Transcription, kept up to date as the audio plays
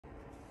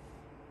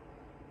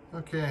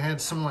Okay, I had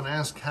someone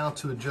ask how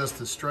to adjust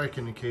the strike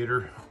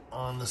indicator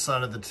on the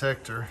side of the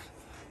detector.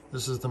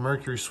 This is the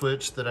mercury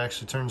switch that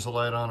actually turns the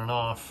light on and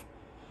off,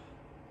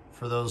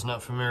 for those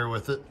not familiar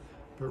with it.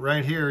 But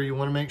right here, you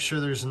want to make sure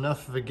there's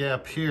enough of a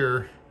gap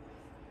here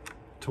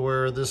to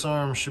where this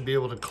arm should be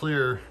able to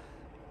clear.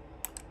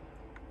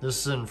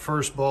 This is in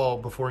first ball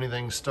before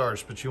anything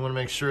starts, but you want to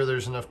make sure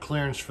there's enough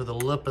clearance for the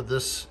lip of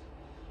this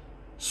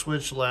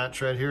switch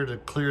latch right here to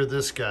clear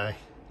this guy.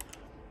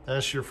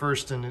 That's your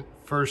first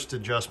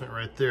adjustment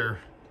right there.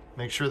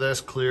 Make sure that's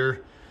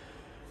clear.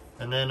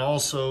 And then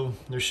also,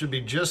 there should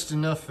be just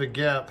enough of a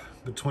gap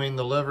between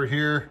the lever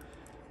here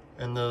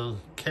and the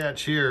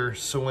catch here,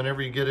 so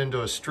whenever you get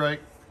into a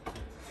strike,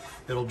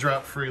 it'll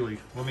drop freely.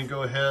 Let me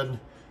go ahead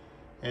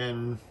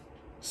and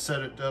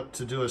set it up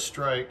to do a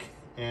strike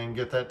and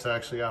get that to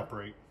actually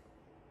operate.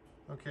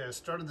 Okay, I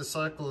started the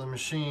cycle of the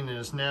machine and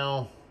it's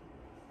now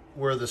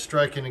where the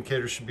strike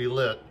indicator should be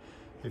lit.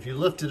 If you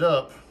lift it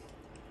up,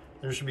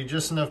 there should be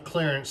just enough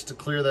clearance to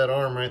clear that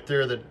arm right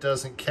there that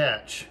doesn't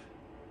catch.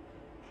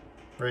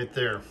 Right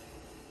there.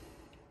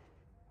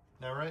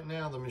 Now right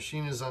now the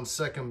machine is on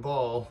second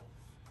ball,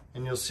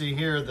 and you'll see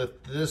here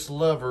that this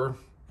lever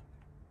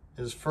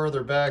is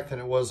further back than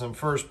it was on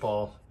first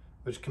ball,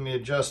 which can be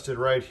adjusted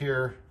right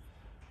here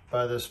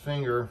by this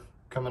finger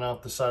coming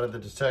out the side of the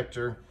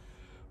detector.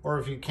 Or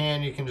if you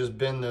can just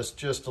bend this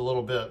just a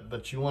little bit,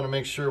 but you want to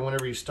make sure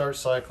whenever you start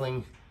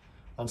cycling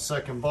on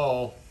second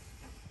ball,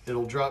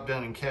 it'll drop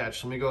down and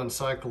catch. Let me go ahead and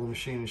cycle the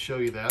machine and show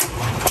you that.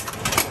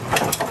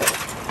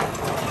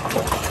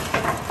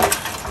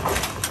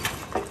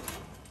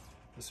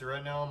 See,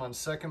 right now I'm on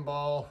second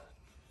ball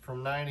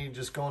from 90,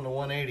 just going to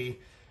 180.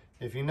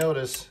 If you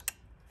notice,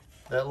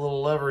 that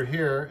little lever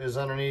here is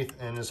underneath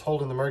and is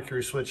holding the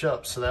mercury switch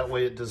up, so that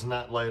way it does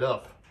not light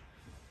up.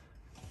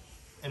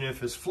 And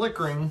if it's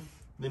flickering,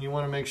 then you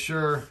want to make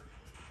sure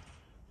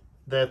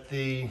that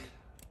the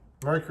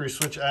mercury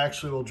switch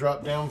actually will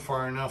drop down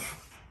far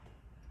enough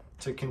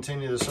to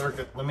continue the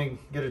circuit. Let me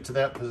get it to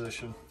that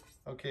position.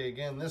 Okay,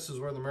 again, this is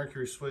where the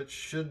mercury switch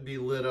should be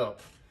lit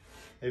up.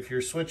 If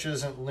your switch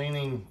isn't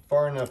leaning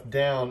far enough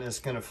down, it's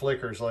going to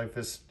flicker. So like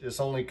if it's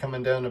only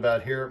coming down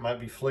about here, it might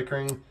be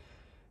flickering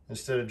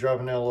instead of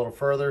dropping down a little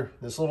further.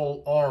 This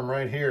little arm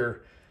right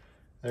here,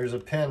 there's a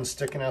pin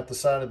sticking out the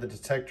side of the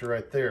detector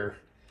right there.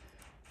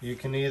 You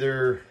can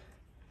either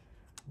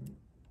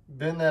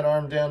bend that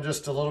arm down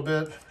just a little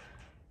bit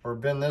or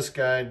bend this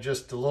guy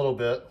just a little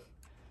bit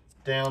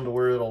down to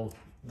where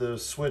the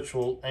switch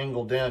will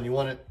angle down. You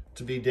want it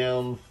to be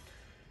down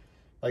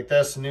like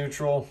that's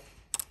neutral.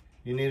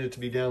 You need it to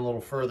be down a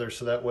little further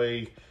so that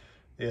way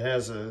it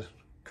has a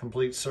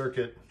complete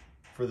circuit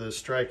for the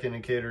strike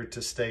indicator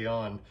to stay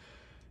on.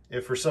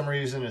 If for some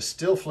reason it's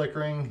still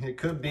flickering, it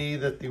could be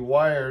that the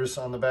wires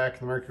on the back of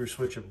the mercury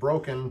switch have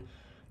broken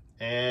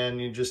and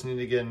you just need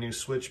to get a new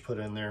switch put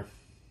in there.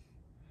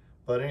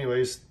 But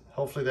anyways,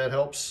 hopefully that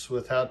helps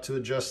with how to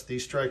adjust the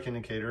strike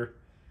indicator.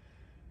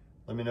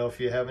 Let me know if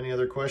you have any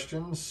other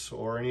questions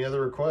or any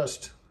other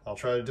requests. I'll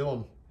try to do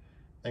them.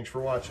 Thanks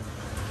for watching.